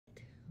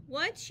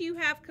once you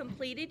have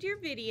completed your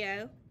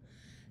video,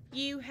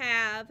 you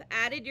have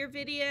added your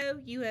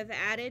video, you have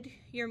added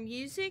your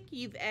music,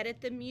 you've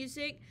edited the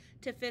music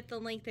to fit the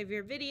length of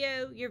your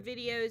video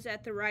is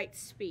at the right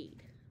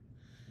speed.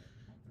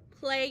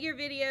 Play your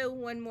video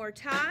one more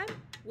time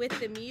with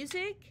the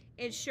music,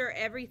 ensure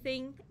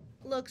everything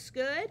looks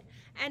good,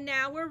 and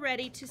now we're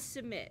ready to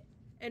submit.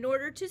 In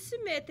order to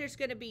submit, there's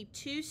going to be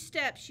 2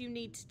 steps you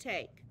need to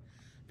take.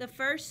 The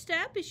first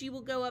step is you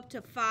will go up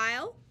to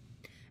File,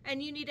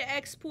 and you need to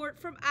export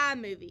from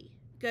iMovie.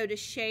 Go to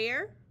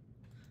Share,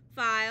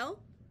 File,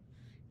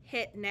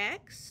 hit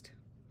Next.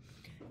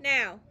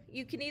 Now,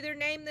 you can either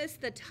name this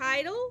the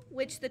title,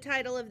 which the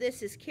title of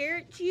this is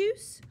Carrot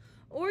Juice,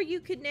 or you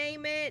could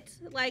name it,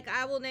 like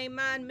I will name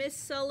mine, Miss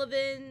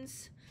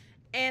Sullivan's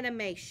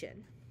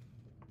Animation.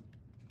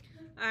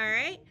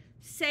 Alright,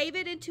 save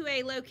it into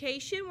a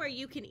location where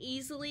you can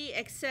easily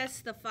access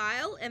the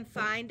file and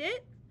find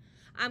it.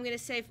 I'm going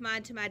to save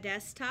mine to my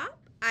desktop.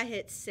 I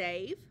hit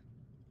Save.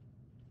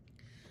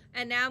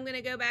 And now I'm going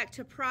to go back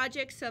to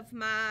projects of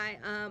my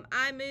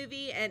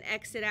iMovie and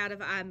exit out of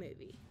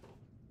iMovie.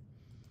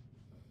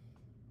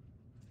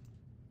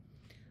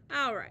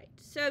 Alright,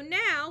 so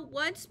now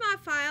once my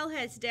file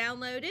has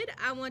downloaded,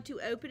 I want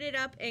to open it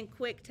up in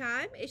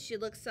QuickTime. It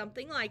should look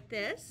something like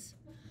this.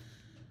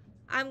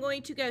 I'm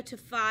going to go to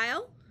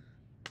File,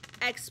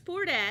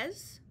 Export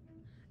As.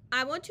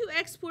 I want to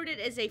export it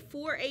as a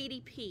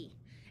 480p.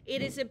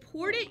 It is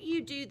important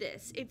you do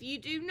this. If you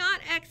do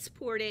not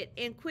export it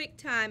in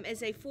QuickTime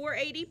as a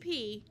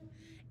 480p,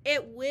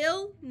 it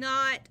will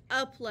not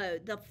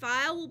upload. The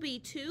file will be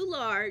too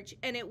large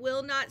and it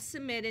will not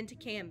submit into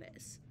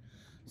Canvas.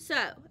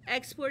 So,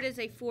 export as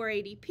a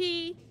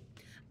 480p.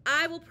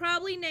 I will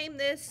probably name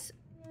this,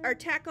 or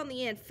tack on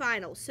the end,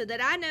 Final, so that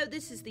I know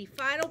this is the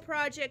final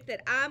project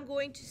that I'm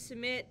going to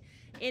submit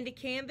into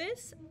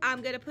Canvas.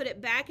 I'm going to put it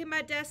back in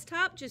my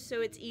desktop just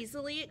so it's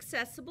easily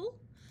accessible.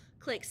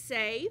 Click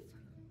Save.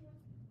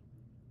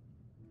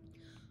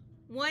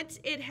 Once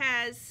it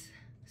has,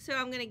 so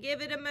I'm going to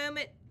give it a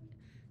moment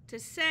to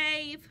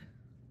save.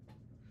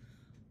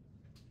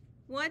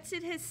 Once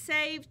it has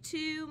saved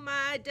to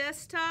my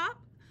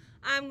desktop,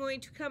 I'm going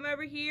to come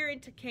over here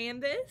into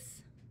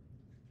Canvas.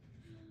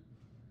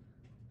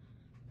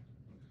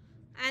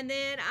 And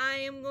then I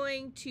am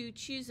going to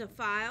choose a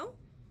file.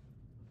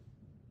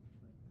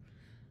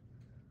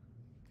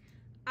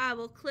 I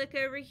will click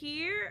over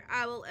here,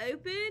 I will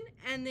open,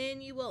 and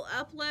then you will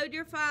upload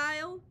your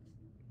file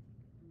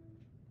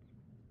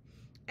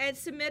and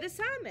submit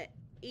assignment.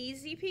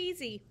 Easy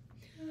peasy.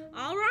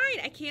 All right,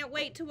 I can't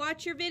wait to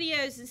watch your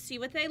videos and see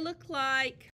what they look like.